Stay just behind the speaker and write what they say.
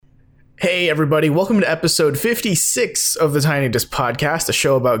Hey everybody, welcome to episode 56 of the Tiny Disc Podcast, a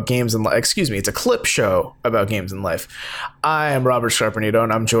show about games and life. Excuse me, it's a clip show about games and life. I am Robert Scarpanito,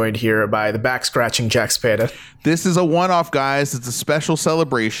 and I'm joined here by the back-scratching Jack Spada. This is a one-off, guys. It's a special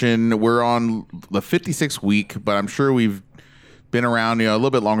celebration. We're on the 56th week, but I'm sure we've been around, a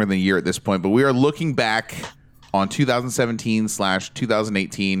little bit longer than a year at this point. But we are looking back on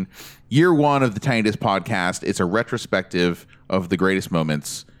 2017/2018, year one of the Tiny Disc Podcast. It's a retrospective of the greatest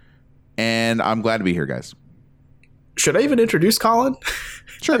moments. And I'm glad to be here, guys. Should I even introduce Colin?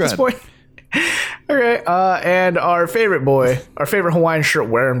 Sure, at this point? Okay, and our favorite boy, our favorite Hawaiian shirt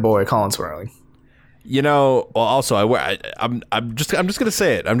wearing boy, Colin Swerling. Also, I'm just gonna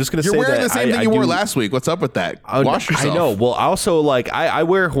say it. I'm just gonna say that you're wearing the same thing you wore last week. What's up with that? Wash yourself. I know. Well, also, I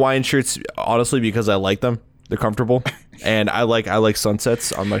wear Hawaiian shirts honestly because I like them. They're comfortable, and I like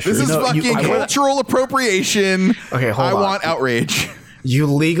sunsets on my shirt. This is fucking cultural appropriation. Okay, hold on. I want outrage. You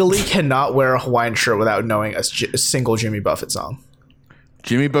legally cannot wear a Hawaiian shirt without knowing a single Jimmy Buffett song.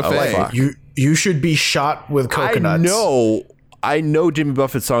 Jimmy Buffett. You should be shot with coconuts. I know Jimmy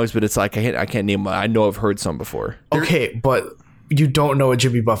Buffett songs, but it's like I can't name them. I know I've heard some before. Okay, but you don't know a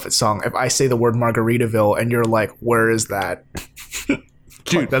Jimmy Buffett song. If I say the word Margaritaville and you're like, where is that?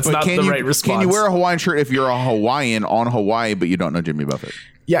 Dude, that's not the right response. Can you wear a Hawaiian shirt if you're a Hawaiian on Hawaii, but you don't know Jimmy Buffett?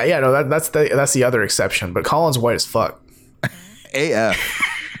 Yeah, no, that's the other exception. But Colin's white as fuck. AF.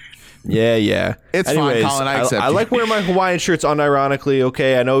 Yeah. It's fine, Colin. I accept I like wearing my Hawaiian shirts unironically.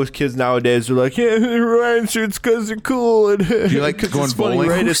 Okay, I know kids nowadays are like, yeah, Hawaiian shirts because they're cool. And do you like going bowling?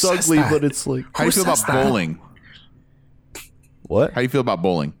 Right? It's ugly, but it's like. How do you feel about bowling? What? How do you feel about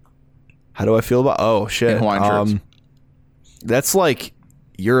bowling? How do I feel about? Oh shit. In Hawaiian shirts. That's like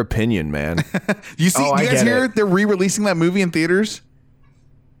your opinion, man. Do you guys hear they're re-releasing that movie in theaters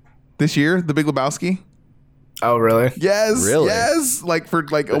this year, The Big Lebowski? Oh, really? Yes. Really? Yes. Like for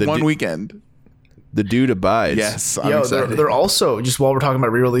one weekend. The dude abides. Yes. I'm excited. They're also, just while we're talking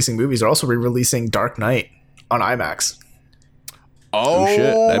about re-releasing movies, they're also re-releasing Dark Knight on IMAX. Oh,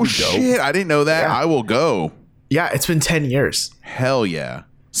 shit. That'd be shit. I didn't know that. Yeah. I will go. Yeah, it's been 10 years. Hell yeah.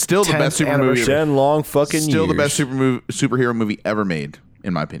 Still the best super movie. 10 long fucking years. Still the best superhero movie ever made,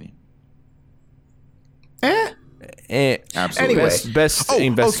 in my opinion. Absolutely. Anyway.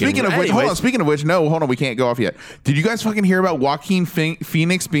 Speaking of which, hold on, we can't go off yet. Did you guys fucking hear about Joaquin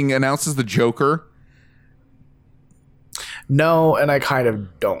Phoenix being announced as the Joker? No, and I kind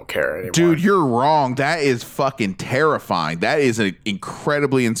of don't care anymore. Dude, you're wrong. That is fucking terrifying. That is an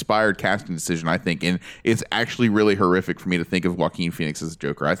incredibly inspired casting decision, I think, and it's actually really horrific for me to think of Joaquin Phoenix as a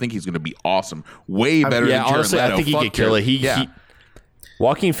Joker. I think he's going to be awesome. Way better than Jared honestly, Leto. I think he could kill it.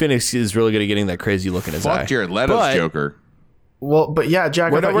 Joaquin Phoenix is really good at getting that crazy look in his eye. Fuck Jared Leto's Joker. Well, but yeah,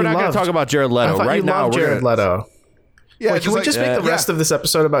 Jack, we're not going to talk about Jared Leto right now. Jared Leto. Yeah, can we just make the rest of this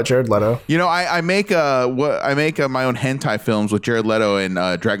episode about Jared Leto? I make my own hentai films with Jared Leto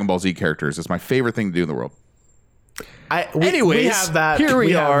and Dragon Ball Z characters. It's my favorite thing to do in the world. We have that. Here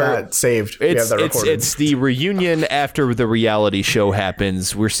we are. Have that saved. It's the reunion after the reality show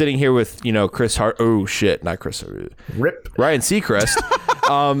happens. We're sitting here with Chris Hart. Oh shit, not Chris. Rip Ryan Seacrest.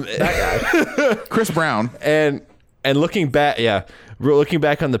 That guy. Chris Brown. And looking back, we're looking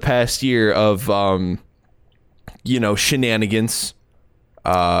back on the past year of shenanigans,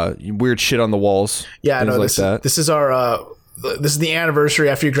 weird shit on the walls. Yeah, this is our this is the anniversary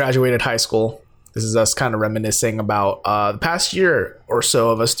after you graduated high school. This is us kind of reminiscing about the past year or so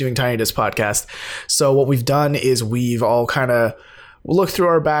of us doing Tiny Disc Podcast. So what we've done is we've all kind of looked through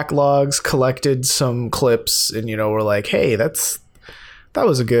our backlogs, collected some clips, and we're like, hey, that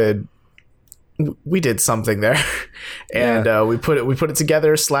was a good. We did something there, and we put it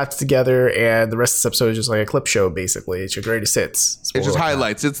together, slapped it together, and the rest of this episode is just like a clip show. Basically, it's your greatest hits. It's just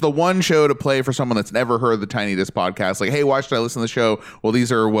highlights. It's the one show to play for someone that's never heard the Tiny Disc Podcast. Like, hey, why should I listen to the show? Well,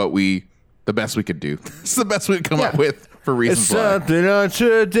 these are the best we could do. It's the best we could come up with for reasons. It's something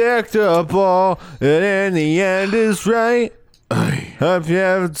unpredictable, and in the end is right. Have you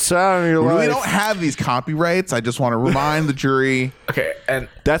ever time in your life? We don't have these copyrights. I just want to remind the jury. Okay, and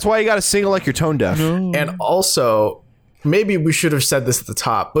that's why you got to sing like you're tone deaf. No. And also, maybe we should have said this at the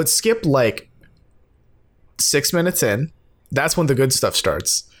top, but skip like 6 minutes in. That's when the good stuff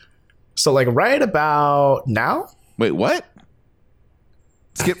starts. So like right about now. Wait, what?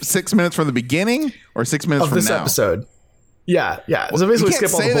 Skip 6 minutes from the beginning or 6 minutes from this episode? Yeah. So basically,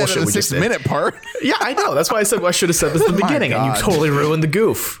 skip all the bullshit we just did. 6 minute part. Yeah, I know. That's why I said I should have said this at the beginning, and you totally ruined the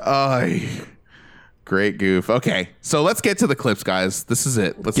goof. Great goof. Okay, so let's get to the clips, guys. This is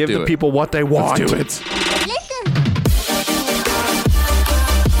it. Let's give the people what they want. Let's do it.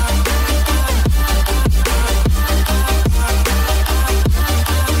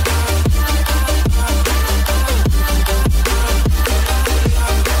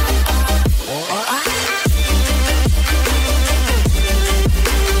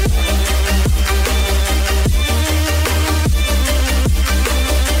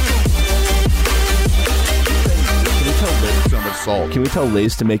 salt. Can we tell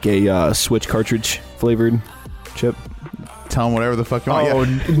Lay's to make a Switch cartridge flavored chip? Tell them whatever the fuck you want.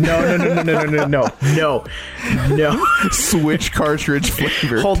 Oh no! Switch cartridge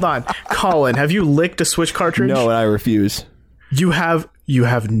flavor. Hold on, Colin. Have you licked a Switch cartridge? No, and I refuse. You have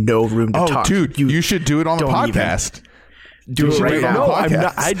no room to Oh, talk. dude, you should do it on the don't even. podcast. Do it right now. No, I'm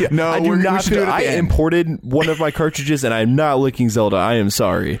not. I do not. we should do it at I the end. imported one of my cartridges, and I'm not licking Zelda. I am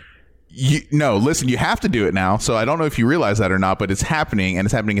sorry. No, listen, you have to do it now. So I don't know if you realize that or not, but it's happening, and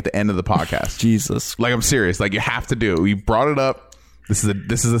it's happening at the end of the podcast. Jesus. Like, I'm serious. Like, you have to do it. We brought it up. This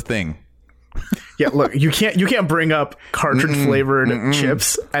is a thing. Yeah, look, you can't bring up cartridge flavored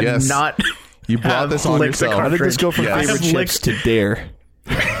chips and Yes. not. You brought have this on licked the yourself. How did this go from cartridge. I favorite have chips to dare?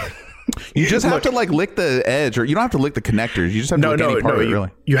 You just have to like lick the edge, or you don't have to lick the connectors. You just have to lick any part of it, really.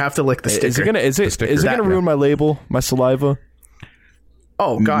 You have to lick the sticker. Is it gonna sticker. ruin my label, my saliva?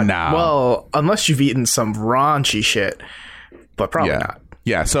 Oh God! No. Well, unless you've eaten some raunchy shit, but probably not.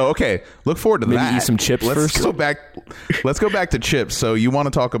 Yeah. So okay, look forward to Maybe that. eat some chips Let's first? go back. Let's go back to chips. So you want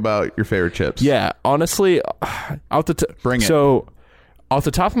to talk about your favorite chips? Yeah, honestly, Bring it. So, off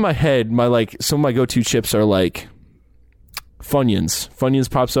the top of my head, some of my go-to chips are like Funyuns. Funyuns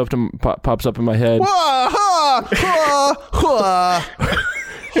pops up in my head.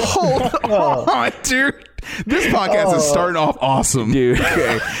 Hold on, dude. This podcast is starting off awesome, Dude.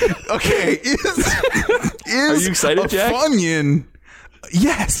 Okay. Are you excited, a Jack? Funyun?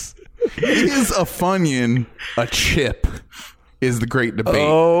 Yes. Is a Funyun a chip? Is the great debate.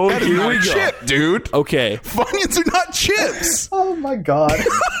 Oh, that is here not we a go. chip, dude. Okay, Funyuns are not chips. Oh my God!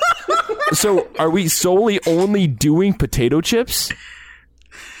 so are we solely only doing potato chips?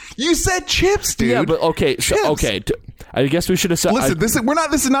 You said chips, dude. Yeah, but okay, Chips. I guess we should have said. Listen, this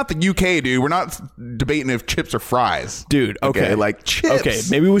is not the UK, dude. We're not debating if chips are fries, Dude, okay, like chips. Okay,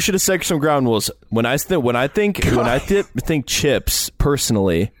 maybe we should have set some ground rules. When I think chips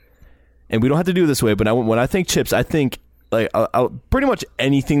personally, and we don't have to do it this way, but when I think chips, I think like pretty much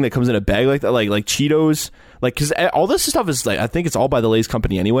anything that comes in a bag like that, like Cheetos, like because all this stuff is like I think it's all by the Lay's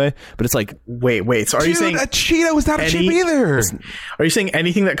company anyway. But it's like Wait. So are you saying a Cheeto is not a chip either? Are you saying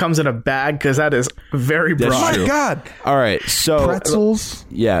anything that comes in a bag? Because that is very broad. Oh my true. God. all right, so Pretzels,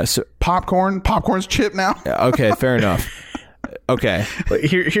 yeah, so popcorn's chip now. okay, fair enough. Okay, Like,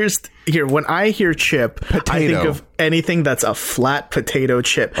 here. When I hear chip, I Potato. think of anything that's a flat potato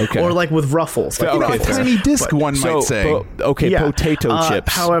chip, Okay. or like with ruffles. Like, Okay, a fair. tiny disc, one might say. okay, Yeah. potato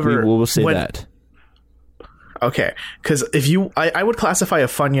chips. However, we will say when- that. Okay, because if I would classify a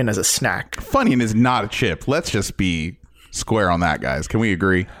Funyun as a snack. Funyun is not a chip. Let's just be square on that, guys. Can we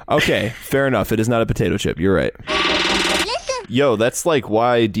agree? Okay, fair enough. It is not a potato chip. You're right. Yo, that's like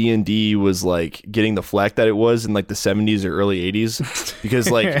why D&D was like getting the flack that it was in like the 70s or early 80s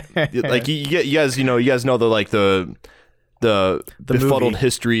because like you guys know the befuddled movie.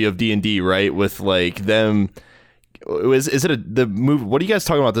 history of D&D, right? With like them is it the movie? What are you guys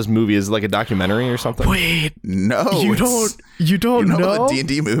talking about? This movie is it like a documentary or something? Wait, No, you it's- don't you know know? the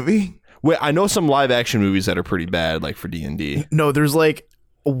D&D movie? Wait, I know some live action movies that are pretty bad, like for D&D. No, there's like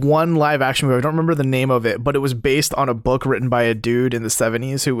one live action movie. I don't remember the name of it, but it was based on a book written by a dude in the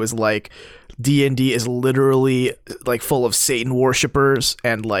 70s who was like, D&D is literally like full of Satan worshippers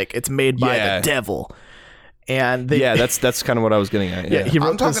and like it's made by Yeah. the devil. And they, Yeah, that's kind of what I was getting at. Yeah, he wrote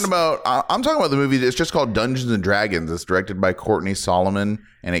I'm talking this- about the movie. It's just called Dungeons and Dragons. It's directed by Courtney Solomon,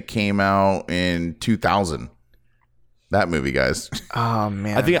 and it came out in 2000. That movie, guys. Oh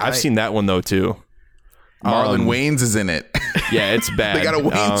man, I think I've seen that one though too. Marlon Wayans is in it. Yeah, it's bad. They got a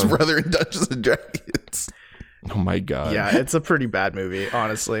Wayans brother in Dungeons and Dragons. Oh my god. Yeah, it's a pretty bad movie,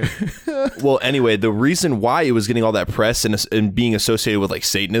 honestly. Well, anyway, the reason why it was getting all that press and being associated with like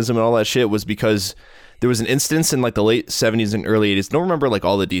Satanism and all that shit was because there was an instance in like the late 70s and early 80s. Don't remember like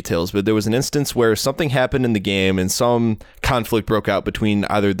all the details, but there was an instance where something happened in the game and some conflict broke out between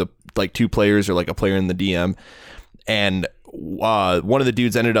either the like two players or like a player and the DM. And one of the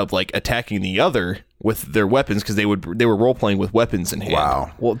dudes ended up like attacking the other with their weapons because they were role playing with weapons in hand.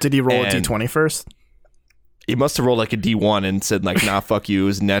 Wow. Well, did he roll And- a D20 first? He must have rolled like a D1 and said like, nah, fuck you. It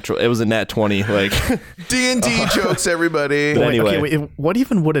was natural. It was a nat 20. Like, D&D jokes, everybody. But anyway. Okay, wait, what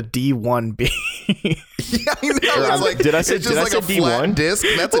even would a D1 be? Yeah, I know. It's like, Did I say- it's just did I like say a flat D1? disc.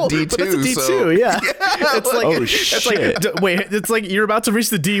 That's a D2. But that's a D2, so. yeah. It's like, Oh, it's like, shit. wait, it's like you're about to reach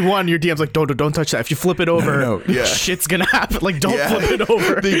the D1. Your DM's like, don't touch that. If you flip it over, No, yeah. shit's gonna happen. Like, don't Yeah. flip it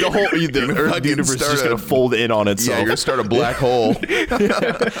over. the whole the Earth fucking universe is start just a- going to fold in on Yeah, itself. you're going to start a black hole.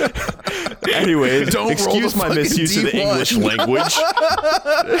 Anyways, Don't roll excuse the my fucking misuse of the D1. English language.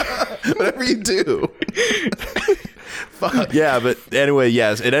 Whatever you do. fuck? Yeah, but anyway,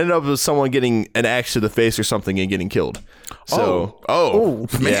 yes, it ended up with someone getting an axe to the face or something and getting killed. So, man,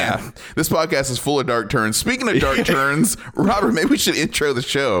 yeah. This podcast is full of dark turns. Speaking of dark turns, Robert, maybe we should intro the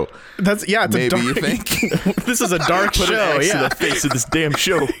show. It's Maybe a dark, you think? this is a dark Put an show. axe to Yeah. the face of this damn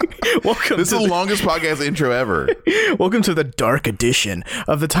show. Welcome This to is the longest podcast intro ever. Welcome to the dark edition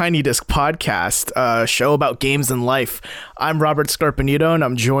of the Tiny Disc Podcast, a show about games and life. I'm Robert Scarpanito, and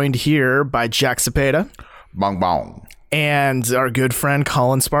I'm joined here by Jack Cepeda Bong bong. and our good friend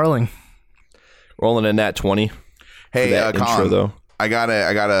Colin Sparling. Rolling a nat 20. Hey, that intro, Colin, though. I got a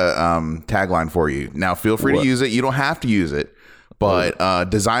tagline for you. Now, feel free What? to use it. You don't have to use it, but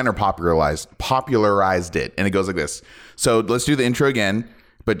designer popularized it, and it goes like this. So let's do the intro again,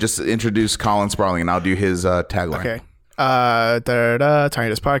 but just introduce Colin Sparling, and I'll do his tagline. Okay. Tiny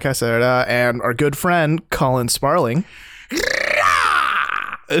Disc Podcast, and our good friend Colin Sparling.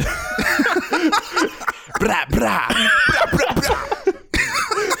 Blah, blah.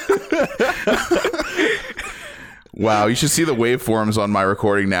 Wow, you should see the waveforms on my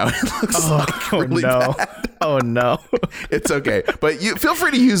recording now. It looks really no. bad. Oh, no. It's okay, but you feel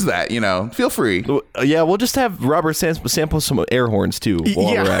free to use that. Feel free. Yeah, we'll just have Robert sample some air horns too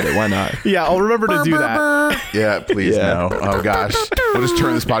while Yeah. we're at it. Why not? Yeah, I'll remember to do that. Yeah, please Yeah. no. Oh gosh, we'll just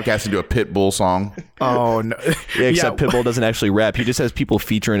turn this podcast into a Pitbull song. Oh, no. Yeah, except Pitbull doesn't actually rap. He just has people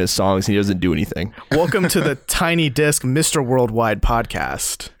featuring his songs and he doesn't do anything. Welcome to the Tiny Disc Mr. Worldwide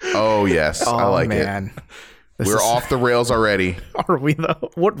Podcast. Oh yes, I like man. it. We're off the rails already. Are we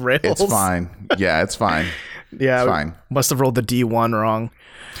though? What rails? It's fine. Yeah, it's fine. Yeah, It's fine. Must have rolled the D1 wrong.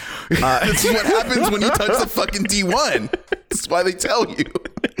 This is what happens when you touch the fucking D1. That's why they tell you.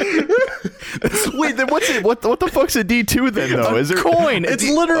 Wait, then what's it? What the fuck's a D2 then though? Is there Coin. It's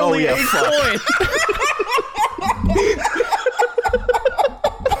literally Oh, yeah, a fuck.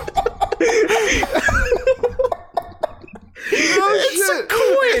 It's a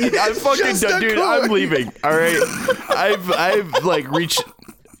coin? I'm fucking Just done, a dude. coin. I'm leaving. All right, I've like reached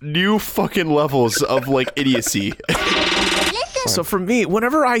new fucking levels of like idiocy. So for me,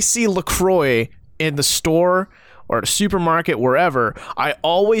 whenever I see LaCroix in the store or at a supermarket, wherever, I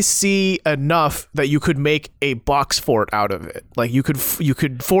always see enough that you could make a box fort out of it. Like you could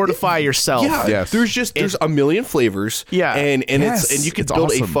fortify yourself. Yeah, Yes. there's a million flavors. Yeah. and Yes, it's you could it's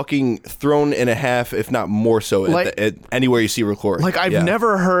build awesome. a fucking throne and a half, if not more so, Like- at anywhere you see record. Like I've Yeah.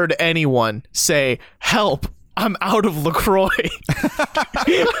 never heard anyone say, "Help! I'm out of LaCroix."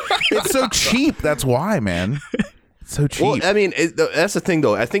 It's so cheap. That's why, man. It's so cheap. Well, I mean, that's the thing,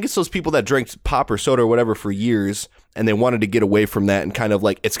 though. I think it's those people that drank pop or soda or whatever for years, and they wanted to get away from that, and kind of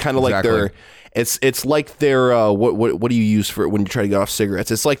like it's kind of like their, it's like their what do you use for when you try to get off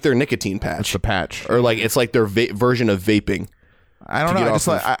cigarettes? It's like their nicotine patch, the patch. or like it's like their version of vaping. I don't know. get I just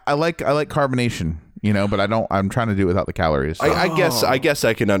off like I like carbonation. But I'm trying to do it without the calories. I guess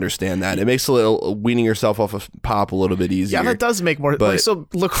I can understand that. It makes a little weaning yourself off of pop a little bit easier. Yeah, that does make more. Like, so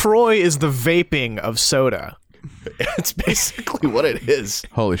LaCroix is the vaping of soda. It's basically what it is.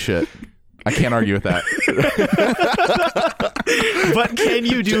 Holy shit. I can't argue with that. But can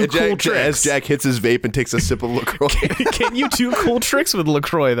you do cool As tricks? Jack hits his vape and takes a sip of LaCroix. Can you do cool tricks with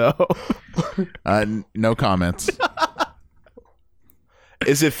LaCroix though? No comments.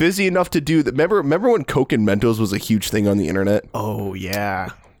 Is it fizzy enough to do that? Remember when Coke and Mentos was a huge thing on the internet? Oh yeah.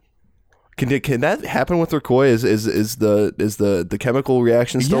 Can that happen with LaCroix? Is the chemical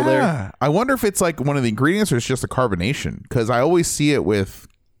reaction still there? I wonder if it's like one of the ingredients or it's just a carbonation. Because I always see it with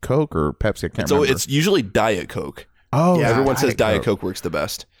Coke or Pepsi. I can't So remember. it's usually Diet Coke. oh, Yeah, Everyone says Diet Diet Coke works the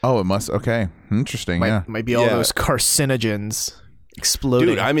best. Oh, it must. Okay. Interesting. Yeah. Might be all Yeah. those carcinogens exploding.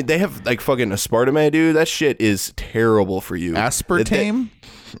 Dude, I mean, they have like fucking aspartame, dude. That shit is terrible for you. Aspartame?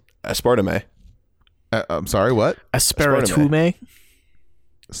 Aspartame. I'm sorry, what? Aspartame.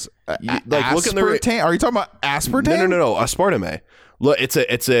 Like, look in the aspartame? Are you talking about aspartame? No. Aspartame. Look, it's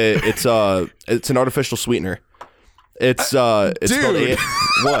an artificial sweetener. It's spelled Dude.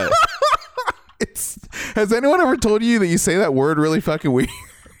 what? Has anyone ever told you that you say that word really fucking weird?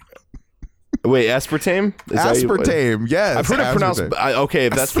 Wait, aspartame? Is that you- Aspartame, yes. I've heard it pronounced. aspartame. Okay,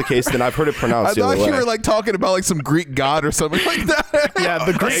 if that's the case, then I've heard it I pronounced the thought other you way. were like talking about like some Greek god or something like that. Yeah,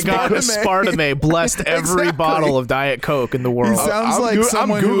 the Greek god Aspartame blessed every Exactly. bottle of Diet Coke in the He world. sounds I'm like I'm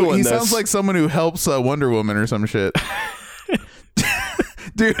someone who Googling he this. sounds like someone who helps Wonder Woman or some shit.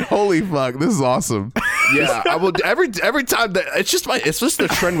 Dude, holy fuck, this is awesome. Yeah, I will every time that it's just the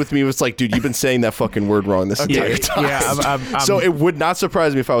trend with me. It's like, dude, you've been saying that fucking word wrong this entire time. Yeah, I'm So it would not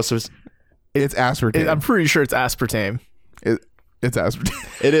surprise me if I was. It's aspartame. I'm pretty sure it's aspartame. It's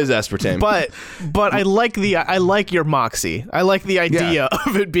aspartame. It is aspartame. But I like your moxie. I like the idea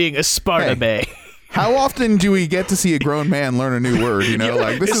of it being aspartame. How often do we get to see a grown man learn a new word? You know,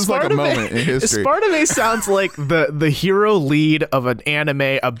 like this is like a moment in history. Espartame sounds like the hero lead of an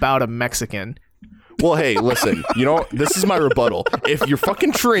anime about a Mexican. Well, hey, listen, you know, this is my rebuttal. If your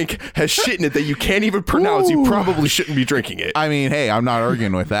fucking drink has shit in it that you can't even pronounce, you probably shouldn't be drinking it. I mean, hey, I'm not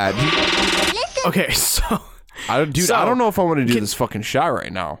arguing with that. Okay, so I don't know if I want to do this fucking shot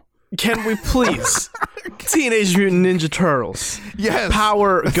right now. can we please Teenage Mutant Ninja Turtles? Yes.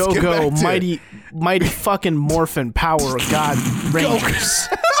 Power Let's Go get Go back to it. Mighty fucking Morphin Power God Rangers.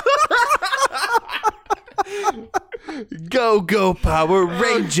 Go, go, Power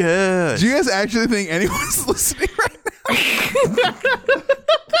Rangers. Do you guys actually think anyone's listening right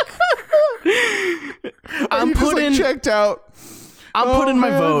now? I'm putting checked out. I'm putting my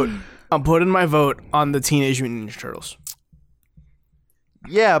man. vote. I'm putting my vote on the Teenage Mutant Ninja Turtles.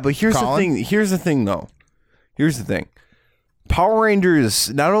 Yeah, but here's Colin? the thing. Here's the thing, though. Here's the thing. Power Rangers,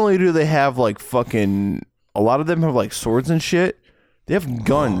 not only do they have, like, fucking... A lot of them have, like, swords and shit. They have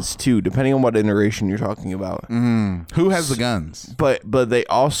guns, too, depending on what iteration you're talking about. Who has the guns? But they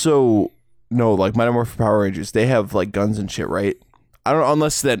also... No, like, Mighty Morphin Power Rangers, they have, like, guns and shit, right? I don't...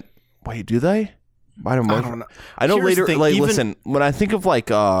 Unless that... Wait, do they? Mighty Morphin... I don't know. I know Here's later... the thing, like, even- listen, when I think of, like,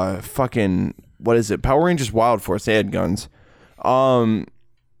 fucking... What is it? Power Rangers Wild Force, they had guns. But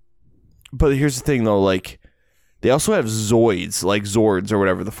here's the thing, though, like... They also have Zoids, like Zords or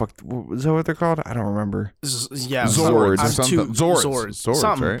whatever the fuck. Is that what they're called? I don't remember. Yeah, Zords. I'm Something. too- Zords,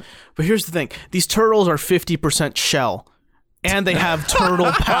 something. right? But here's the thing: these turtles are 50% shell, and they have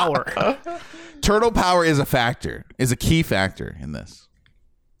turtle power. Turtle power is a factor, is a key factor in this.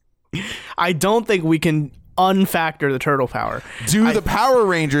 I don't think we can unfactor the turtle power. Do the Power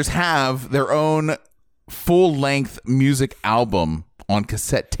Rangers have their own full-length music album on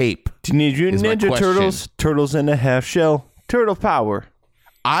cassette tape? Teenage Is Mutant my Ninja question. Turtles, Turtles in a Half Shell, Turtle Power.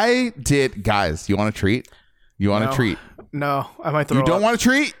 I did, guys. You want a treat? You want No. a treat? No, I might throw You up. don't want a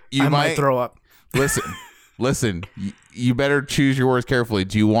treat? You I might throw up. Listen. You better choose your words carefully.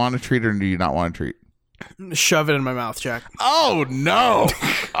 Do you want a treat or do you not want a treat? Shove it in my mouth, Jack. Oh no!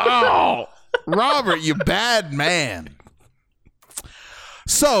 Oh, Robert, you bad man.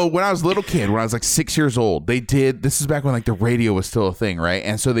 So when I was a little kid, when I was like 6 years old, they did. This is back when like the radio was still a thing, right?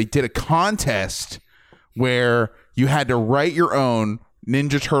 And so they did a contest where you had to write your own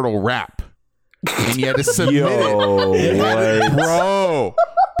Ninja Turtle rap, and you had to submit it. You had to- bro.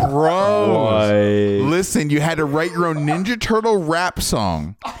 Listen, you had to write your own Ninja Turtle rap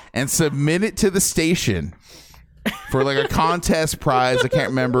song and submit it to the station for like a contest prize. I can't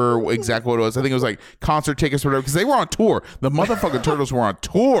remember exactly what it was. I think it was like concert tickets or whatever, because they were on tour. The motherfucking Turtles were on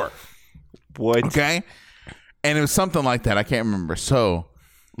tour. What? Okay. And it was something like that. I can't remember. So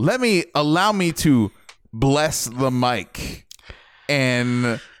allow me to bless the mic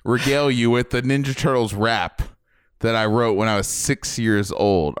and regale you with the Ninja Turtles rap that I wrote when I was 6 years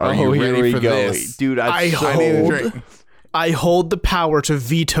old. Are you here ready we for go. this? Dude, I so I need a hold- drink. I hold the power to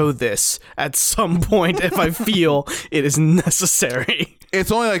veto this at some point if I feel it is necessary.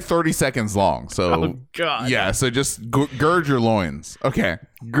 It's only like 30 seconds long. So, Oh, God. yeah. So just gird your loins. Okay.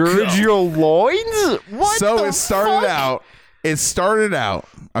 Gird your loins? What So the it started fuck? out. It started out.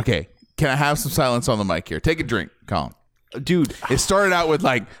 Okay. Can I have some silence on the mic here? Take a drink, Colin. Dude, It started out with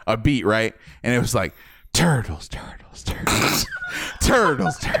like a beat, right? And it was like turtles, turtles, turtles,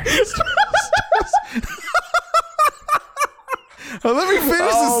 turtles, turtles, turtles. Oh, let me finish the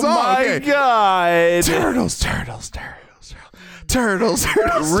oh song. my Okay. God. Turtles, turtles, turtles, turtles,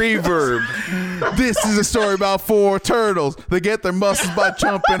 turtles. Reverb. This is a story about 4 turtles. They get their muscles by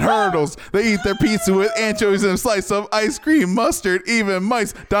jumping hurdles. They eat their pizza with anchovies and a slice of ice cream, mustard, even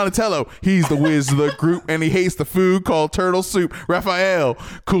mice. Donatello, he's the whiz of the group, and he hates the food called turtle soup. Raphael,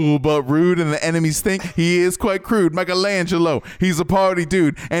 cool but rude, and the enemies think he is quite crude. Michelangelo, he's a party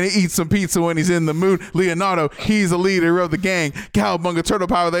dude, and he eats some pizza when he's in the mood. Leonardo, he's the leader of the gang. Cowabunga, turtle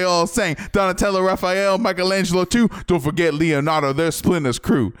power, they all sang. Donatello, Raphael, Michelangelo too. Don't forget Leonardo, they're Splinter's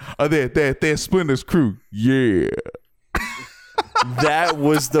crew. They're Splinter's crew. Yeah. That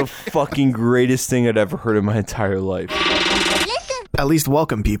was the fucking greatest thing I'd ever heard in my entire life. At least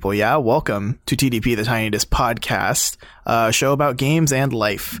welcome, people. Yeah, welcome to TDP, the Tiny Disc Podcast, a show about games and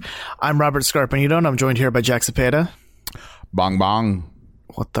life. I'm Robert Scarpanito, and I'm joined here by Jack Cepeda. Bong bong.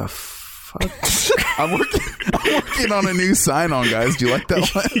 What the fuck? I'm working on a new sign on, guys. Do you like that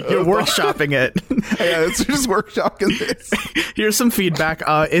one? You're workshopping it. Yeah, it's just workshopping this. Here's some feedback.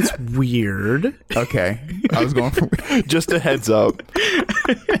 It's weird. Okay. I was going for Just a heads up.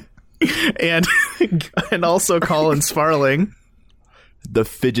 And also Colin Sparling. The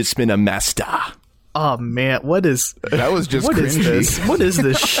fidget spinner master. Oh man, what is That was just what is cringy. this? What is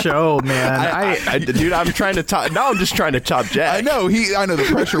this show, man? Dude, I'm trying to top. Now I'm just trying to top Jack. I know the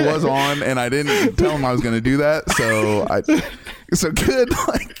pressure was on, and I didn't tell him I was going to do that. So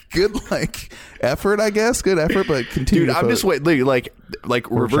good effort, I guess. Good effort, but continue. Dude, I'm just waiting. Like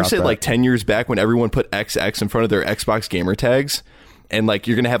reverse it that. like 10 years back when everyone put XX in front of their Xbox gamer tags. And like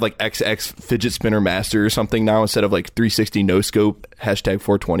you're gonna have like XX fidget spinner master or something now instead of like 360 no scope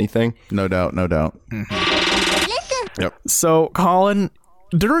 #420 thing. No doubt. Mm-hmm. Yep. So, Colin,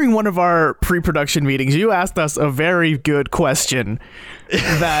 during one of our pre-production meetings, you asked us a very good question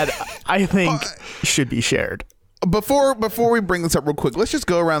that I think should be shared. Before we bring this up real quick, let's just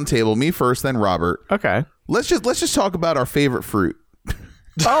go around the table. Me first, then Robert. Okay. Let's just talk about our favorite fruit.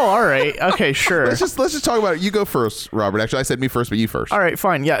 Oh, all right. Okay, sure. Let's just talk about it. You go first, Robert. Actually, I said me first, but you first. All right,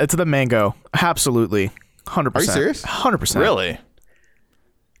 fine. Yeah, it's the mango. Absolutely. 100%. Are you serious? 100%. Really?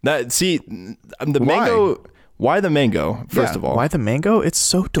 That see the Why? mango. Why the mango? First Yeah, of all, Why the mango? It's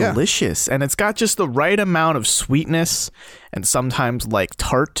so delicious. And it's got just the right amount of sweetness and sometimes like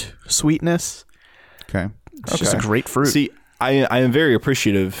tart sweetness. Okay. It's just a great fruit. See, I am very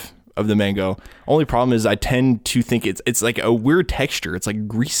appreciative of the mango. Only problem is I tend to think it's like a weird texture. It's like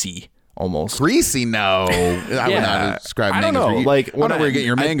greasy almost. Greasy? No. I would not describe I don't mangoes. know, for you. like, I don't know where you get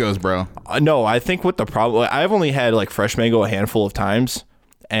your mangoes, bro. No, I think what the problem. I've only had like fresh mango a handful of times,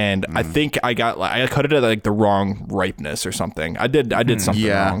 and I think I cut it at like the wrong ripeness or something. I did something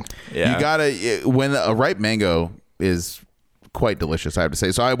wrong. Yeah, You gotta when a ripe mango is quite delicious, I have to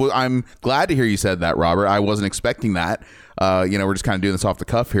say. So I'm glad to hear you said that, Robert. I wasn't expecting that. We're just kind of doing this off the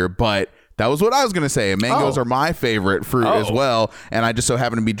cuff here, but that was what I was going to say. Mangoes are my favorite fruit as well, and I just so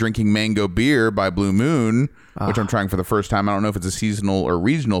happen to be drinking mango beer by Blue Moon, which I'm trying for the first time. I don't know if it's a seasonal or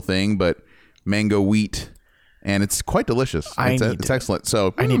regional thing, but mango wheat, and it's quite delicious. It's excellent.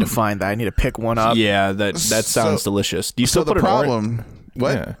 So I need to find that. I need to pick one up. yeah. That sounds delicious. Do you still so the put an orange? problem?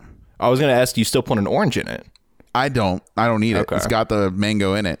 What? Yeah. I was going to ask. Do you still put an orange in it? I don't need it. Okay. It's got the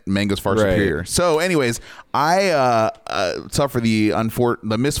mango in it. Mango's far Right. superior. So, anyways, I suffer the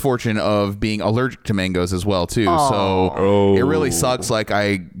misfortune of being allergic to mangoes as well too. So it really sucks. Like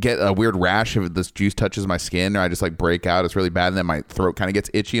I get a weird rash if this juice touches my skin, or I just like break out. It's really bad, and then my throat kind of gets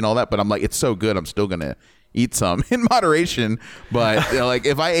itchy and all that. But I'm like, it's so good. I'm still gonna eat some in moderation. But like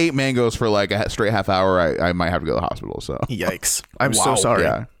if I ate mangoes for like a straight half hour, I might have to go to the hospital. So Yikes. I'm so sorry.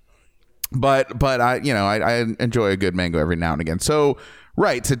 yeah. But I enjoy a good mango every now and again. So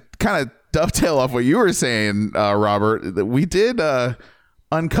right, to kind of dovetail off what you were saying, Robert, that we did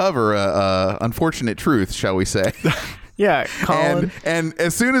uncover a unfortunate truth, shall we say? Yeah, Colin. And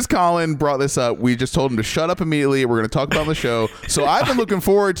as soon as Colin brought this up, we just told him to shut up immediately. We're going to talk about the show. So I've been looking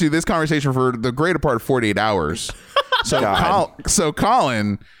forward to this conversation for the greater part of 48 hours. So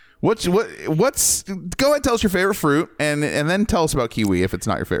Colin, what's go ahead and tell us your favorite fruit, and then tell us about kiwi if it's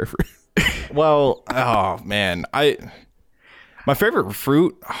not your favorite fruit. Well, oh man, my favorite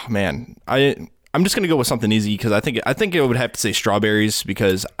fruit. Oh man, I'm just gonna go with something easy because I think I would have to say strawberries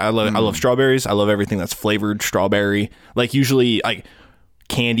because I love strawberries. I love everything that's flavored strawberry. Like usually, like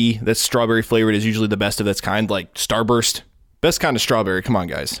candy that's strawberry flavored is usually the best of its kind. Like Starburst, best kind of strawberry. Come on,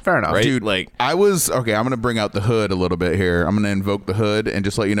 guys. Fair enough. right? Dude, Like I'm going to bring out the hood a little bit here. I'm going to invoke the hood and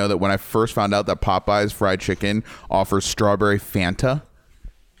just let you know that when I first found out that Popeye's fried chicken offers strawberry Fanta,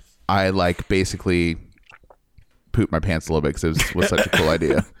 I like basically pooped my pants a little bit because it was such a cool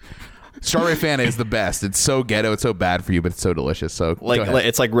idea. Strawberry Fanta is the best. It's so ghetto. It's so bad for you, but it's so delicious. So go ahead.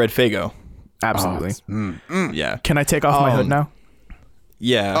 it's like red Faygo. Absolutely. Yeah. Can I take off my hood now?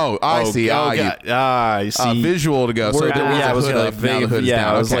 Yeah. Oh, I see. Oh, You- God. You see. visual to go. So there was I a was hood gonna up, now the hood's yeah,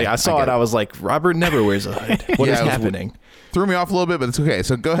 down. I was Okay, like, I saw get it. I was like, Robert never wears a hood. What is Yeah, it was- happening? Threw me off a little bit, but it's okay.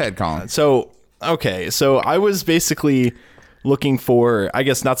 So go ahead, Colin. So I was basically looking for, I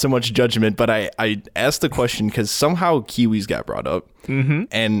guess, not so much judgment, but I asked the question because somehow kiwis got brought up,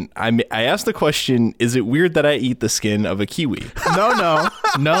 and I asked the question: is it weird that I eat the skin of a kiwi?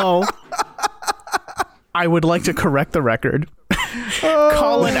 No. I would like to correct the record.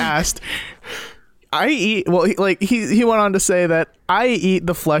 Colin asked, I eat, well, he went on to say that I eat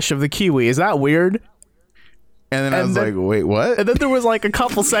the flesh of the kiwi. Is that weird? And then I And was then- like, wait, what? And then there was like a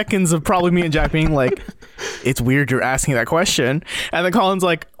couple seconds of probably me and Jack being like, it's weird you're asking that question. And then Colin's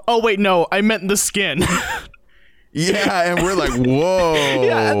like, oh, wait, no, I meant the skin. Yeah, and we're like, whoa.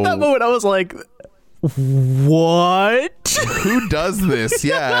 Yeah, at that moment, I was like, what? Who does this?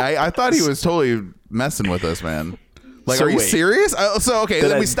 Yeah, I thought he was totally messing with us, man. Like, So are you wait. serious? So, okay,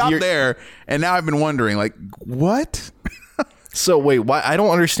 then we stop you're- there, and now I've been wondering, like, what? So wait, why? I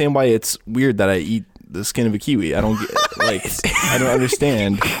don't understand why it's weird that I eat the skin of a kiwi. I don't get, like. I don't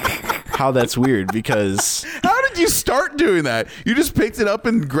understand how that's weird because How did you start doing that? You just picked it up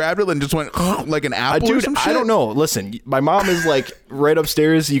and grabbed it and just went like an apple or some shit? I don't know. Listen, my mom is like right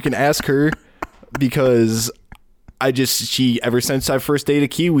upstairs. You can ask her because she ever since I first ate a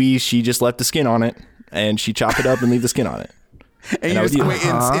kiwi, she just left the skin on it and she chop it up and leave the skin on it. And you just wait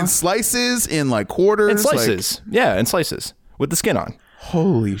in slices, in like quarters? In slices. Yeah, in slices with the skin on.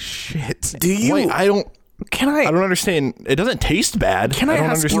 Holy shit. Do you? Wait, I don't I don't understand. It doesn't taste bad. Can I don't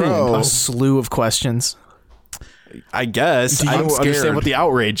ask understand. a slew of questions? I guess. I I'm don't understand scared. what the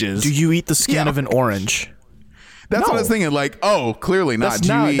outrage is. Do you eat the skin of an orange? That's what I was No. thinking. Like, oh, clearly not. That's Do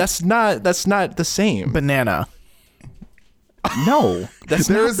you not. eat- That's not the same. Banana. No, that's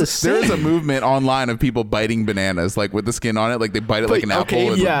not the same. There's a movement online of people biting bananas, like with the skin on it, like they bite it like an okay,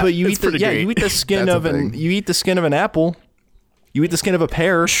 apple. and- yeah. but you it's eat the pretty great. you eat the skin That's of a thing. you eat the skin of an apple. You eat the skin of a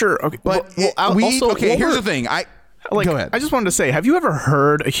pear. Sure. Okay. But also, okay, here's the thing. Like, Go ahead. I just wanted to say, have you ever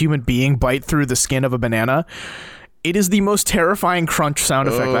heard a human being bite through the skin of a banana? It is the most terrifying crunch sound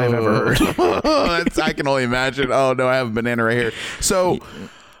effect I've ever heard. I can only imagine. Oh no, I have a banana right here. So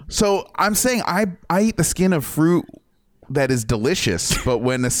I'm saying I eat the skin of fruit that is delicious, but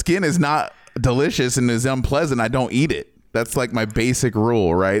when the skin is not delicious and is unpleasant, I don't eat it. That's like my basic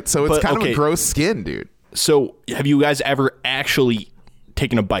rule, right? So it's But, kind of okay. a gross skin, dude. So, have you guys ever actually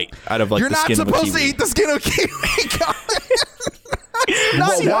taken a bite out of like You're the not skin of a supposed to kiwi? eat the skin of kiwi.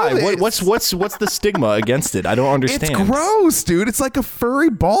 Why? What's the stigma against it? I don't understand. It's gross, dude. It's like a furry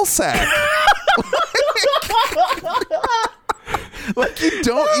ball sack. Like you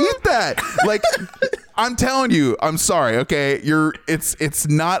don't eat that. Like I'm telling you, I'm sorry. Okay, it's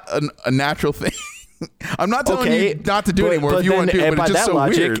not a natural thing. I'm not telling you not to do it anymore if you want to do it, but it's just so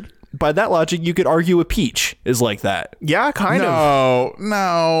weird. By that logic, you could argue a peach is like that. Yeah, kind of.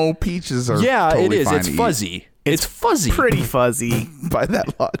 No, peaches are. Yeah, totally it is. fine It's to eat. fuzzy. It's fuzzy. Pretty fuzzy. By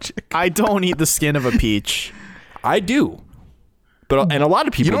that logic, I don't eat the skin of a peach. I do, but and a lot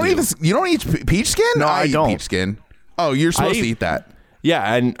of people you don't do. eat you don't eat peach skin. No, I eat don't. Peach skin. Oh, you're supposed to eat that.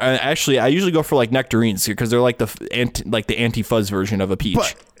 Yeah, and actually, I usually go for like nectarines because they're like the anti-fuzz version of a peach.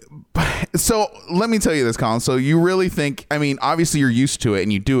 But so let me tell you this, Colin. So you really think? I mean, obviously you're used to it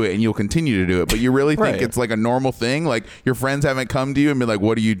and you do it and you'll continue to do it. But you really think Right. it's like a normal thing? Like your friends haven't come to you and been like,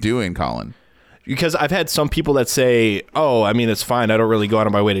 "What are you doing, Colin?" Because I've had some people that say, "Oh, I mean, it's fine. I don't really go out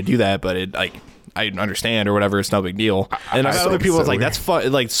of my way to do that, but I understand or whatever. It's no big deal." And I've had other people that's like, "That's fun."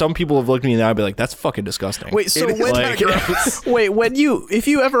 Like some people have looked at me and I'll be like, "That's fucking disgusting." Wait, so It is when, kinda gross. wait, if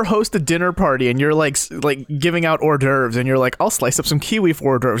you ever host a dinner party and you're like giving out hors d'oeuvres and you're like, I'll slice up some kiwi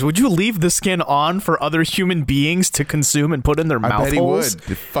for hors d'oeuvres, would you leave the skin on for other human beings to consume and put in their I mouth bet he holes? would.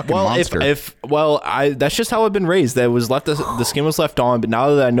 The fucking well, monster. that's just how I've been raised. That was left the skin was left on, but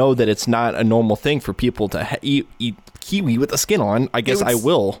now that I know that it's not a normal thing for people to eat kiwi with the skin on, I guess I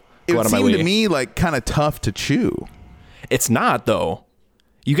will it go would out of my seem way. to me like kind of tough to chew. It's not though.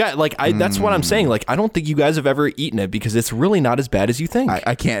 You got that's what I'm saying. Like I don't think you guys have ever eaten it because it's really not as bad as you think.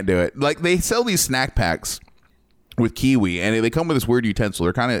 I can't do it. Like they sell these snack packs with kiwi, and they come with this weird utensil.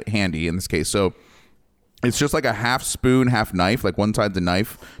 They're kind of handy in this case. So it's just like a half spoon, half knife. Like one side's a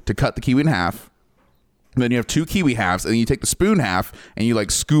knife to cut the kiwi in half. And then you have two kiwi halves, and then you take the spoon half and you like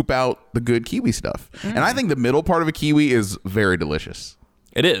scoop out the good kiwi stuff. And I think the middle part of a kiwi is very delicious.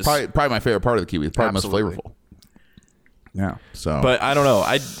 It is. Probably my favorite part of the kiwi. It's probably Absolutely. most flavorful. Yeah. So, But I don't know.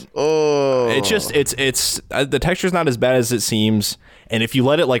 It's just the texture's not as bad as it seems, and if you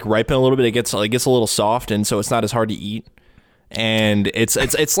let it like ripen a little bit, it gets a little soft, and so it's not as hard to eat. And it's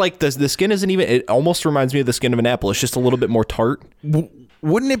like the skin isn't even. It almost reminds me of the skin of an apple. It's just a little bit more tart.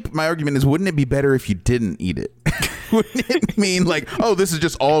 wouldn't it? My argument is, wouldn't it be better if you didn't eat it? Wouldn't it mean like, oh, this is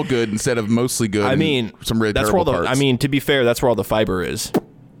just all good instead of mostly good? I and mean, some really that's where terrible all the. parts? I mean, to be fair, that's where all the fiber is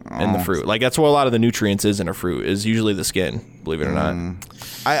in the fruit. Like that's where a lot of the nutrients is in a fruit. Is usually the skin. Believe it or not.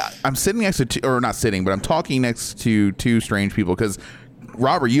 I'm sitting next to or not sitting, but I'm talking next to two strange people because.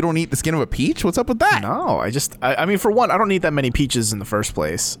 Robert, you don't eat the skin of a peach? What's up with that? No, I mean, for one, I don't eat that many peaches in the first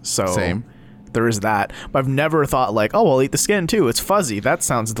place. So Same. there is that. But I've never thought like, oh, I'll eat the skin too. It's fuzzy. That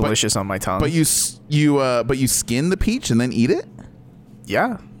sounds delicious on my tongue. But you skin the peach and then eat it?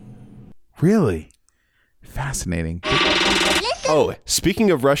 yeah. Really? Fascinating. Oh, speaking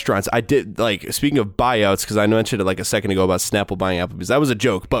of restaurants, I did speaking of buyouts because I mentioned it like a second ago about Snapple buying Applebee's. That was a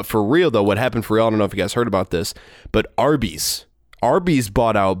joke, but for real though, what happened for real? I don't know if you guys heard about this, but Arby's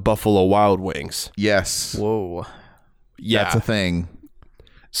bought out Buffalo Wild Wings. Yes. Whoa. Yeah, That's a thing.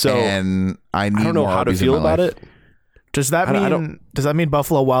 so And I don't know how to feel about it. Does that I mean don't- does that mean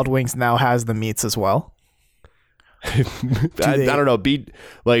Buffalo Wild Wings now has the meats as well? I don't know.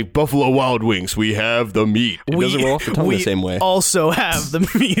 Like Buffalo Wild Wings, we have the meat. It doesn't roll off the tongue the same way. We also have the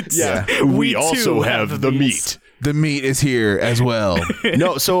meats. Yeah, we also have the meat. The meat is here as well.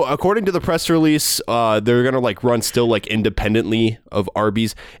 No, so according to the press release, they're gonna like run still like independently of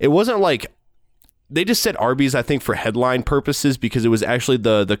Arby's. It wasn't like they just said Arby's, I think, for headline purposes, because it was actually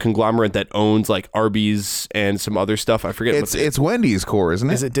the conglomerate that owns like Arby's and some other stuff. I forget. It's Wendy's core, isn't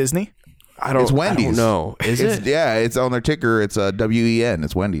it? Is it Disney? It's Wendy's. I don't know. Is it? Yeah, it's on their ticker. It's WEN.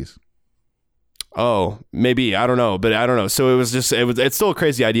 It's Wendy's. Oh, maybe. I don't know. But I don't know. So it's still a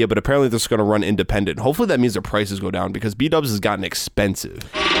crazy idea, but apparently they're just going to run independent. Hopefully that means their prices go down, because B-dubs has gotten expensive.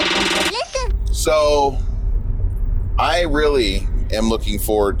 So I really am looking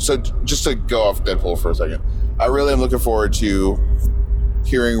forward. So just to go off Deadpool for a second, I really am looking forward to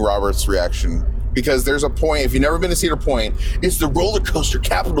hearing Robert's reaction, because there's a point, if you've never been to Cedar Point, it's the roller coaster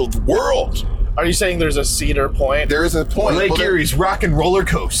capital of the world. Are you saying there's a Cedar Point? There is a point. Lake Erie's rock and roller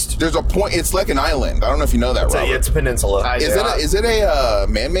coast. There's a point. It's like an island. I don't know if you know that, Robert. It's a peninsula. Is it a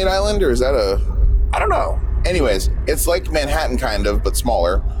man-made island, or is that a... I don't know. Anyways, it's like Manhattan kind of, but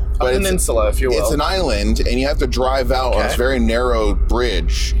smaller. But a peninsula, if you will. It's an island, and you have to drive out on this very narrow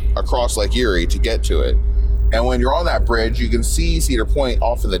bridge across Lake Erie to get to it. And when you're on that bridge, you can see Cedar Point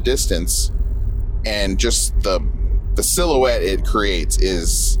off in the distance, and just the silhouette it creates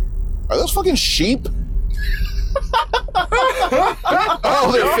is... Are those fucking sheep?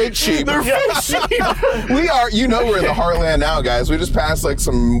 Oh, they're fake sheep. They're fake sheep. We are, we're in the heartland now, guys. We just passed like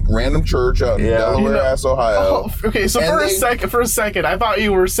some random church out in Delaware, Ohio. Oh, okay, so for a second, I thought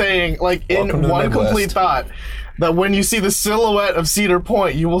you were saying, like, in one complete thought, that when you see the silhouette of Cedar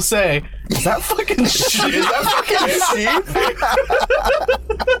Point, you will say, "Is that fucking sheep? Is that fucking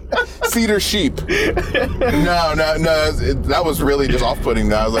sheep?" Cedar sheep. No. That was really just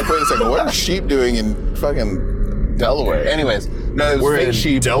off-putting. I was like, wait a second, what are sheep doing in fucking Delaware? Anyways, no, it was fake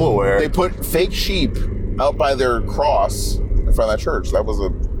sheep. Delaware. They put fake sheep out by their cross in front of that church. That was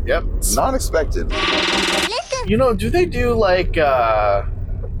not expected. Do they do like are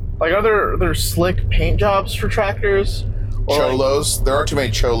there slick paint jobs for tractors? Or Cholos. There aren't too many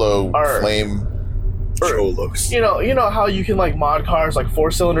Cholo flame. Cholos. You know how you can like mod cars like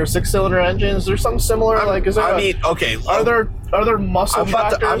 4-cylinder, 6-cylinder engines? There's something similar. Okay. Are there muscle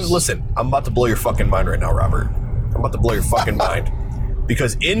tractors? Listen, I'm about to blow your fucking mind right now, Robert. I'm about to blow your fucking mind.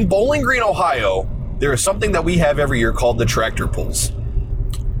 Because in Bowling Green, Ohio, there is something that we have every year called the tractor pulls.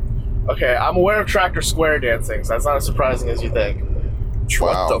 Okay, I'm aware of tractor square dancing, so that's not as surprising as you think.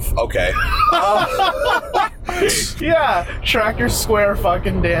 Wow. Okay. Yeah, tractor square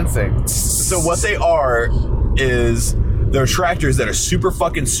fucking dancing. So what they are is they're tractors that are super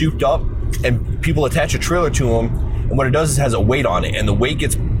fucking souped up, and people attach a trailer to them, and what it does is it has a weight on it, and the weight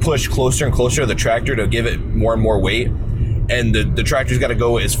gets pushed closer and closer to the tractor to give it more and more weight, and the tractor's got to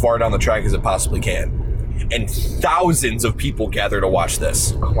go as far down the track as it possibly can. And thousands of people gather to watch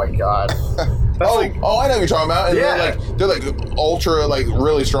this. Oh my god. I know what you're talking about. And they're like ultra, like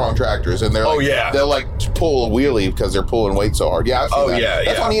really strong tractors, and they'll like pull a wheelie because they're pulling weight so hard. Yeah, I've seen that. Yeah,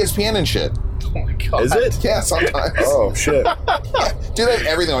 that's on ESPN and shit. Oh my god. Is it? Yeah, sometimes. Oh shit. Yeah. Dude, they have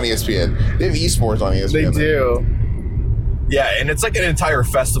everything on ESPN. They have esports on ESPN. They do. Yeah, and it's like an entire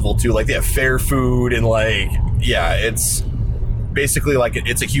festival too. Like they have fair food and it's basically like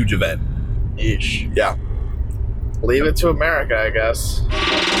it's a huge event. Yeesh. Yeah. Leave it to America, I guess.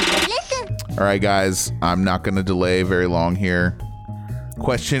 All right, guys, I'm not going to delay very long here.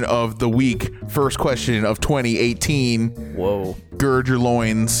 Question of the week. First question of 2018. Whoa. Gird your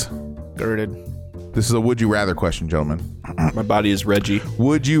loins. Girded. This is a would you rather question, gentlemen. My body is Reggie.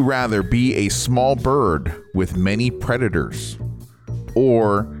 Would you rather be a small bird with many predators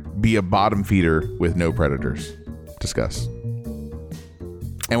or be a bottom feeder with no predators? Discuss.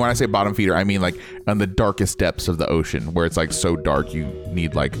 And when I say bottom feeder, I mean like on the darkest depths of the ocean, where it's like so dark you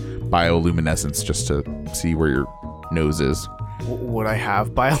need like bioluminescence just to see where your nose is. Would I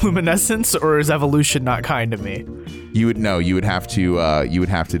have bioluminescence, or is evolution not kind to me? You would have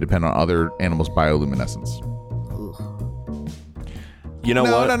to depend on other animals' bioluminescence. You know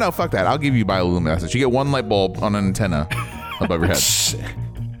what? No, fuck that. I'll give you bioluminescence. You get one light bulb on an antenna above your head.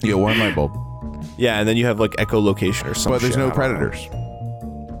 You get one light bulb. Yeah, and then you have like echolocation or something. But there's no predators.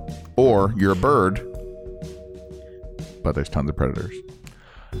 Or you're a bird, but there's tons of predators.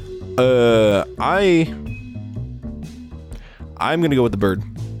 I'm gonna go with the bird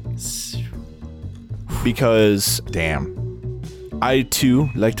because damn, I too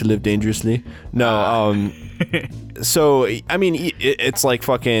like to live dangerously. No, so I mean, it's like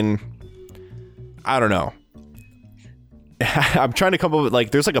fucking, I don't know. I'm trying to come up with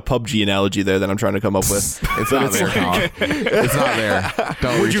like there's like a PUBG analogy there that I'm trying to come up with. It's not there, Colin. It's not there.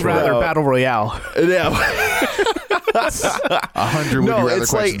 Don't Would you rather battle royale? Yeah. 100 would you rather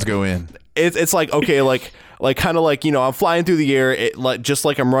questions go in. It's like, okay, like kind of like, I'm flying through the air, like just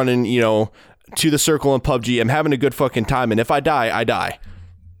like I'm running, to the circle in PUBG. I'm having a good fucking time, and if I die, I die.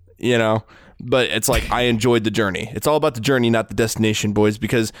 But it's like I enjoyed the journey. It's all about the journey, not the destination, boys.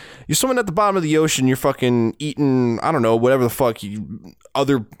 Because you're swimming at the bottom of the ocean, you're fucking eating, I don't know, whatever the fuck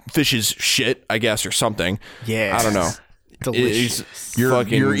other fish's shit, I guess, or something. Yeah, I don't know. Delicious. You're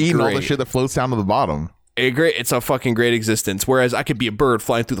eating all the shit that floats down to the bottom. It's a fucking great existence. Whereas I could be a bird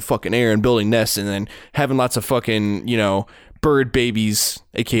flying through the fucking air and building nests and then having lots of fucking, bird babies,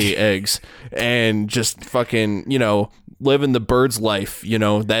 aka eggs, and just fucking, living the bird's life,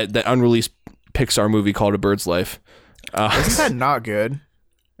 that unreleased Pixar movie called A Bird's Life. Isn't that not good?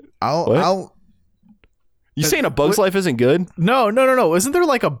 You saying A Bug's Life isn't good? No. Isn't there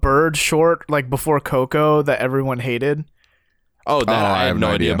like a bird short like before Coco that everyone hated? Oh, I have no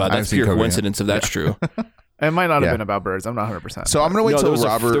idea about that. That's pure coincidence if that's true. It might not have been about birds. I'm not 100%. So I'm going to wait till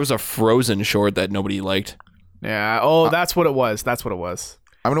Robert... There was a Frozen short that nobody liked. Yeah. Oh, that's what it was. I'm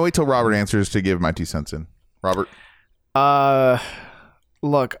going to wait till Robert answers to give my 2 cents in. Robert?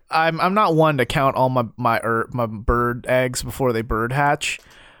 Look, I'm not one to count all my bird eggs before they bird hatch,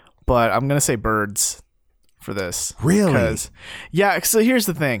 but I'm going to say birds for this. Really? Yeah, so here's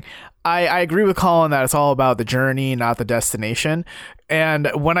the thing. I agree with Colin that it's all about the journey, not the destination.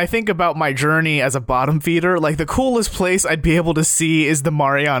 And when I think about my journey as a bottom feeder, like the coolest place I'd be able to see is the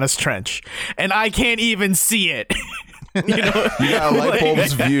Marianas Trench. And I can't even see it. You got a light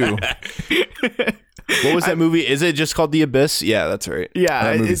bulb's view. What was that movie? Is it just called The Abyss? Yeah, that's right. Yeah.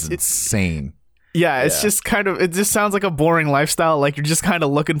 That movie's insane. Yeah, it's just kind of, it just sounds like a boring lifestyle. Like you're just kind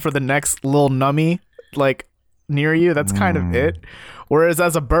of looking for the next little nummy, like near you. That's kind of it. Whereas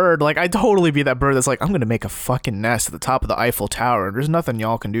as a bird, like I'd totally be that bird that's like, I'm going to make a fucking nest at the top of the Eiffel Tower and there's nothing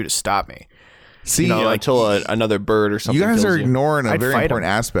y'all can do to stop me. See, until another bird or something. You guys are ignoring a I'd very fight important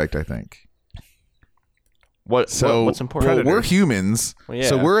 'em. aspect, I think. What's important? Well, we're humans,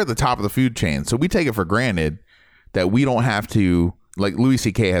 so we're at the top of the food chain. So we take it for granted that we don't have to, like Louis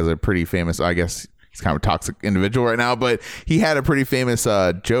C.K. has a pretty famous, I guess he's kind of a toxic individual right now, but he had a pretty famous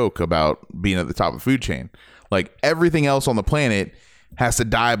joke about being at the top of the food chain. Like everything else on the planet has to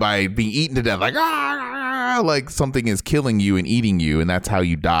die by being eaten to death, like something is killing you and eating you, and that's how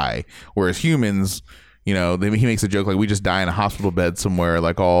you die. Whereas humans, he makes a joke like we just die in a hospital bed somewhere,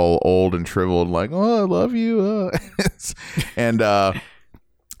 like all old and shriveled, like, oh, I love you, and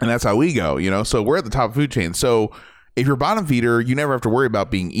that's how we go. So we're at the top of the food chain. So if you're a bottom feeder, you never have to worry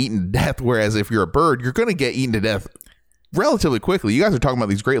about being eaten to death. Whereas if you're a bird, you're going to get eaten to death relatively quickly. You guys are talking about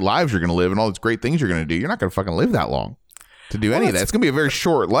these great lives you're going to live and all these great things you're going to do. You're not going to fucking live that long to do any of that. It's going to be a very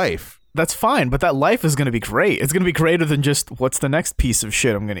short life. That's fine, but that life is going to be great. It's going to be greater than just what's the next piece of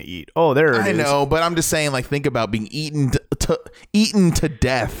shit I'm going to eat. Oh, there it is. I know, but I'm just saying, like, think about being eaten to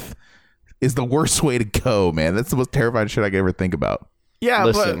death is the worst way to go, man. That's the most terrifying shit I could ever think about. Yeah,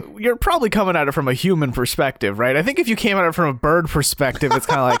 Listen. but you're probably coming at it from a human perspective, right? I think if you came at it from a bird perspective, it's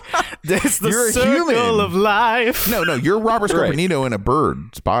kind of like, it's the You're a circle human. of life. No, you're Robert Scarpanito in a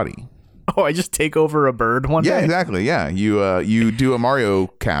bird's body. Oh, I just take over a bird one Yeah, day? exactly. Yeah, you do a Mario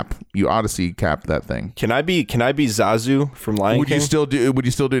cap. You Odyssey cap that thing. Can I be Zazu from Lion Would King? you still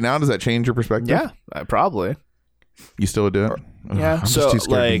do it now? Does that change your perspective? Yeah, probably. You still would do it? Yeah. I'm just So too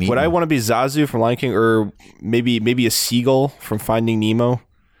scared of being would I eaten. want to be Zazu from Lion King, or maybe a seagull from Finding Nemo?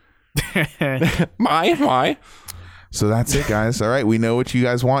 My. So that's it, guys. All right, we know what you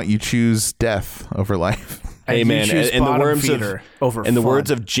guys want. You choose death over life. Hey And you man, choose in the bottom words feeder over in the fun. words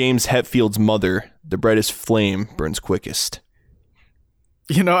of James Hetfield's mother, the brightest flame burns quickest.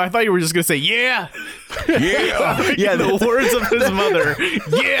 I thought you were just going to say, yeah. Yeah. Yeah, The words of his mother.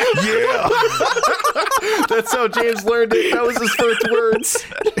 Yeah. Yeah. That's how James learned it. That was his first words.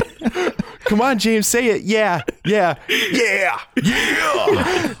 Come on, James, say it. Yeah. Yeah.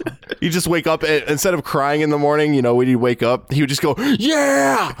 You just wake up and instead of crying in the morning, when he'd wake up, he would just go,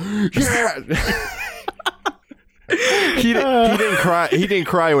 yeah. He didn't cry. He didn't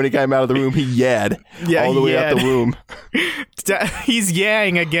cry when he got him out of the room. He yahed all the way out the room. He's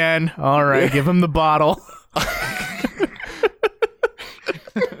yang again. All right, give him the bottle.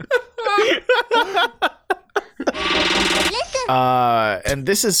 And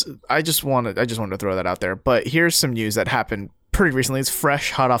this is I just wanted to throw that out there. But here's some news that happened pretty recently. It's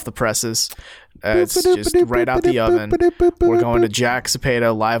fresh, hot off the presses. It's just right out the oven. We're going to Jack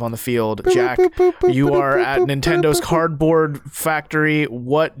Cepeda live on the field. Jack, you are at Nintendo's cardboard factory.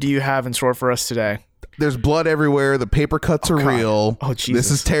 What do you have in store for us today? There's blood everywhere. The paper cuts are real. Oh, Jesus.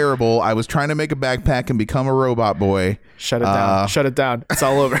 This is terrible. I was trying to make a backpack and become a robot boy. Shut it down. Shut it down. It's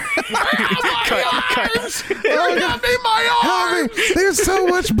all over. Help me. There's so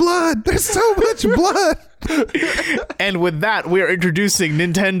much blood. There's so much blood. And with that, we are introducing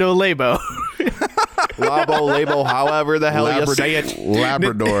Nintendo Labo. Labo, Labo, however the hell you say it.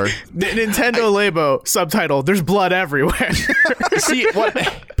 Labrador. Nintendo Labo, subtitle, there's blood everywhere. See, what...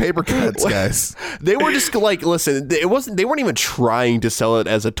 Paper cuts, guys. They were just like, listen, they weren't even trying to sell it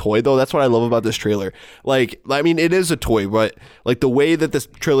as a toy, though. That's what I love about this trailer. Like, I mean, it is a toy, but like the way that this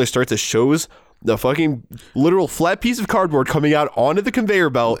trailer starts, it shows the fucking literal flat piece of cardboard coming out onto the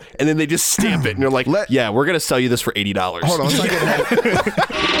conveyor belt, and then they just stamp it, and they're like, yeah, we're gonna sell you this for $80. Hold on a second.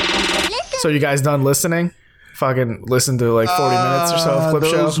 So you guys done listening? Fucking listen to like 40 minutes or so of clip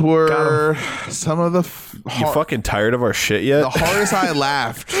those show? were some of the You fucking tired of our shit yet? the hardest I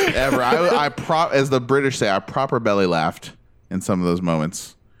laughed ever. As the British say, I proper belly laughed in some of those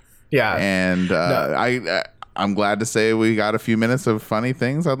moments. Yeah. And I'm glad to say we got a few minutes of funny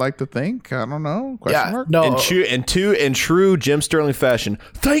things. I'd like to think. I don't know. Question mark? No, in true Jim Sterling fashion,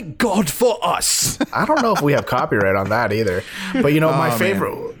 thank God for us. I don't know if we have copyright on that either. But you know, my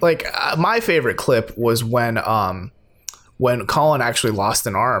favorite clip was when Colin actually lost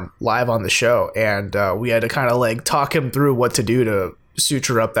an arm live on the show, and we had to kind of like talk him through what to do to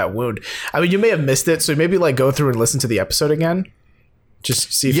suture up that wound. I mean, you may have missed it, so maybe like go through and listen to the episode again.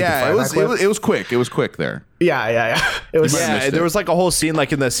 Just see if you can find that clip. It was quick. It was quick there. Yeah. It was. Yeah, there was like a whole scene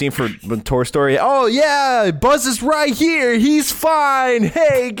like in that scene for Toy Story. Oh yeah, Buzz is right here. He's fine.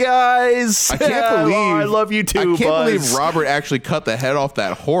 Hey guys, I can't believe I love you too. I can't Buzz. believe Robert actually cut the head off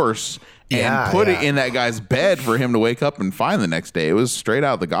that horse and put it in that guy's bed for him to wake up and find the next day. It was straight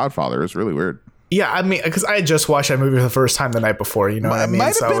out of The Godfather. It was really weird. Yeah, I mean, because I had just watched that movie for the first time the night before. You know what I mean?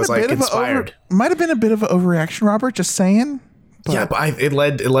 So I was like inspired. Might have been a bit of an overreaction, Robert. Just saying. But it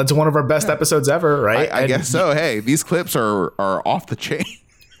led to one of our best episodes ever, right? I guess so. Hey, these clips are off the chain.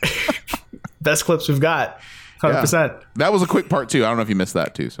 Best clips we've got, 100%. Yeah. That was a quick part too. I don't know if you missed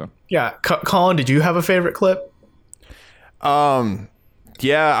that too. So yeah, Colin, did you have a favorite clip?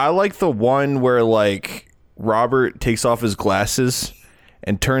 Yeah, I like the one where like Robert takes off his glasses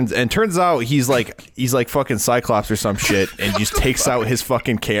and turns out he's like fucking Cyclops or some shit, and just takes out his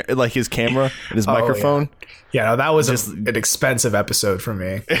fucking his camera and his microphone. Yeah, no, that was an expensive episode for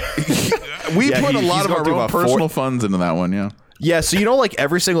me. We put a lot of our own personal funds into that one. Yeah. Yeah, so you know, like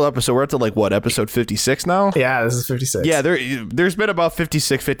every single episode, we're up to like what, episode 56 now? Yeah, this is 56. Yeah, there's been about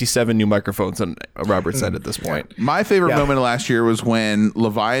 56, 57 new microphones on Robert's end at this point. My favorite moment of last year was when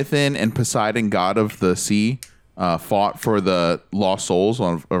Leviathan and Poseidon, god of the sea, fought for the lost souls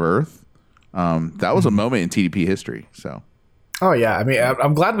of Earth. That was a moment in TDP history. So. Oh yeah, I mean,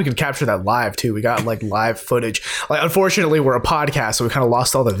 I'm glad we could capture that live too. We got like live footage. Like, unfortunately, we're a podcast, so we kind of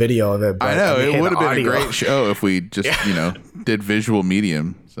lost all the video of it. But I know it would have been a great show if we just did visual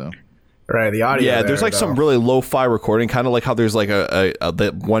medium. So right, the audio. Yeah, there's like some really lo-fi recording, kind of like how there's like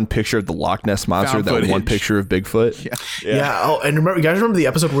that one picture of the Loch Ness monster, found that footage. one picture of Bigfoot. Yeah. Oh, and you guys remember the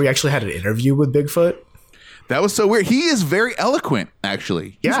episode where we actually had an interview with Bigfoot? That was so weird. He is very eloquent,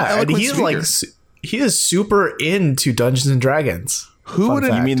 actually. He's an eloquent speaker. He is super into Dungeons and Dragons. Who would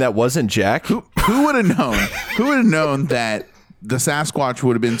have? You mean that wasn't Jack? Who would have known? Who would have known that the Sasquatch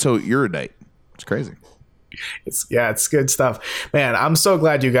would have been so erudite? It's crazy. It's good stuff, man. I'm so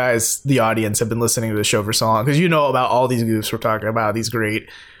glad you guys, the audience, have been listening to the show for so long, because you know about all these goofs we're talking about, these great,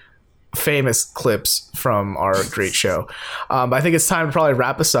 famous clips from our great show. I think it's time to probably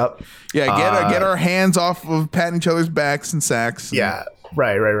wrap us up. Yeah, get our hands off of patting each other's backs and sacks. Yeah.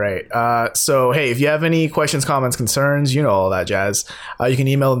 Right. So, hey, if you have any questions, comments, concerns, you know, all that jazz, you can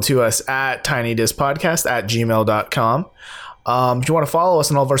email them to us at tinydiscpodcast@gmail.com. If you want to follow us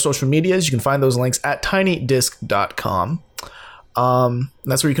on all of our social medias, you can find those links at tinydisc.com.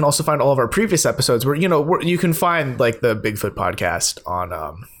 That's where you can also find all of our previous episodes where, you can find like the Bigfoot podcast on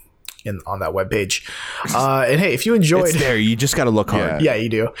that webpage. And hey, if you enjoyed, it's there. You just got to look hard. Yeah, you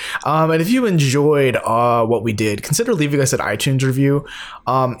do. And if you enjoyed what we did, consider leaving us an iTunes review.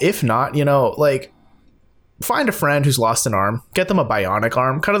 If not, find a friend who's lost an arm, get them a bionic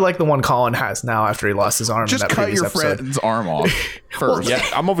arm, kind of like the one Colin has now after he lost his arm. Just in that cut your episode. friend's arm off first. Yeah,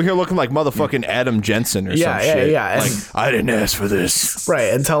 I'm over here looking like motherfucking Adam Jensen or some shit. Yeah. Like, I didn't ask for this.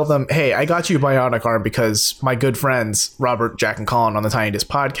 Right, and tell them, hey, I got you a bionic arm because my good friends Robert, Jack, and Colin on the Tiny Disc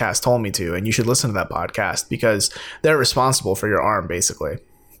podcast told me to, and you should listen to that podcast because they're responsible for your arm, basically.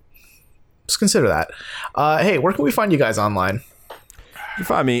 Just consider that. Hey, where can we find you guys online? You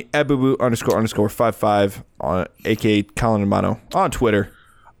find me at @booboo__55 on aka Colin Romano on Twitter.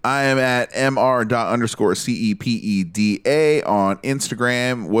 I am at mr._CEPEDA on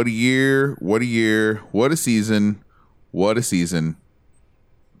Instagram. What a year. What a year. What a season. What a season.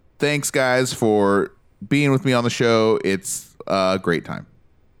 Thanks, guys, for being with me on the show. It's a great time.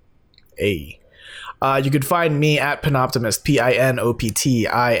 Hey. You could find me at Pinoptimist,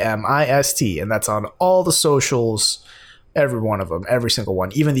 PINOPTIMIST, and that's on all the socials, every one of them, every single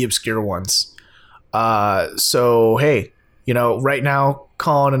one, even the obscure ones. So, hey, you know, right now,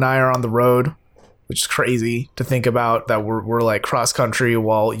 Colin and I are on the road, which is crazy to think about that we're like cross country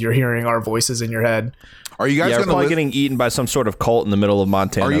while you're hearing our voices in your head. Are you guys we're probably getting eaten by some sort of cult in the middle of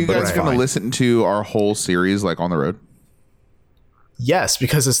Montana? Are you guys it's going to fine. listen to our whole series like on the road? Yes,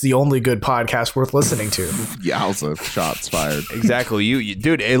 because it's the only good podcast worth listening to. Yowza, shots fired. Exactly. You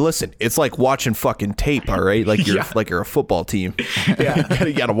dude, hey, listen, it's like watching fucking tape, all right? Like you're Yeah. like you're a football team. Yeah.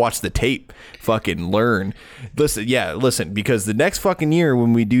 you gotta watch the tape. Fucking learn. Listen, because the next fucking year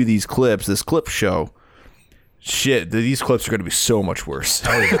when we do these clips, this clip show, these clips are gonna be so much worse.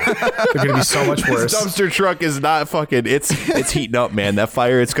 They're going to be so much worse. This dumpster truck is not fucking it's heating up, man. That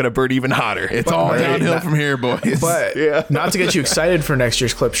fire, it's gonna burn even hotter. It's all downhill from here, boys. But not to get you excited for next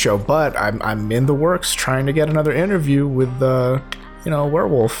year's clip show, but I'm in the works trying to get another interview with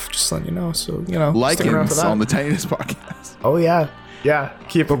Werewolf. Just letting you know. So stick around for Lycans that. on the Tiny Disc podcast. Oh yeah.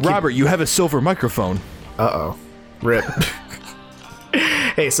 Keep Robert, you have a silver microphone. Rip.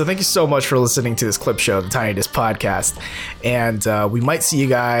 Hey, so thank you so much for listening to this clip show of the Tiny Disc podcast, and we might see you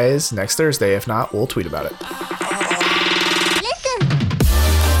guys next Thursday. If not, we'll tweet about it.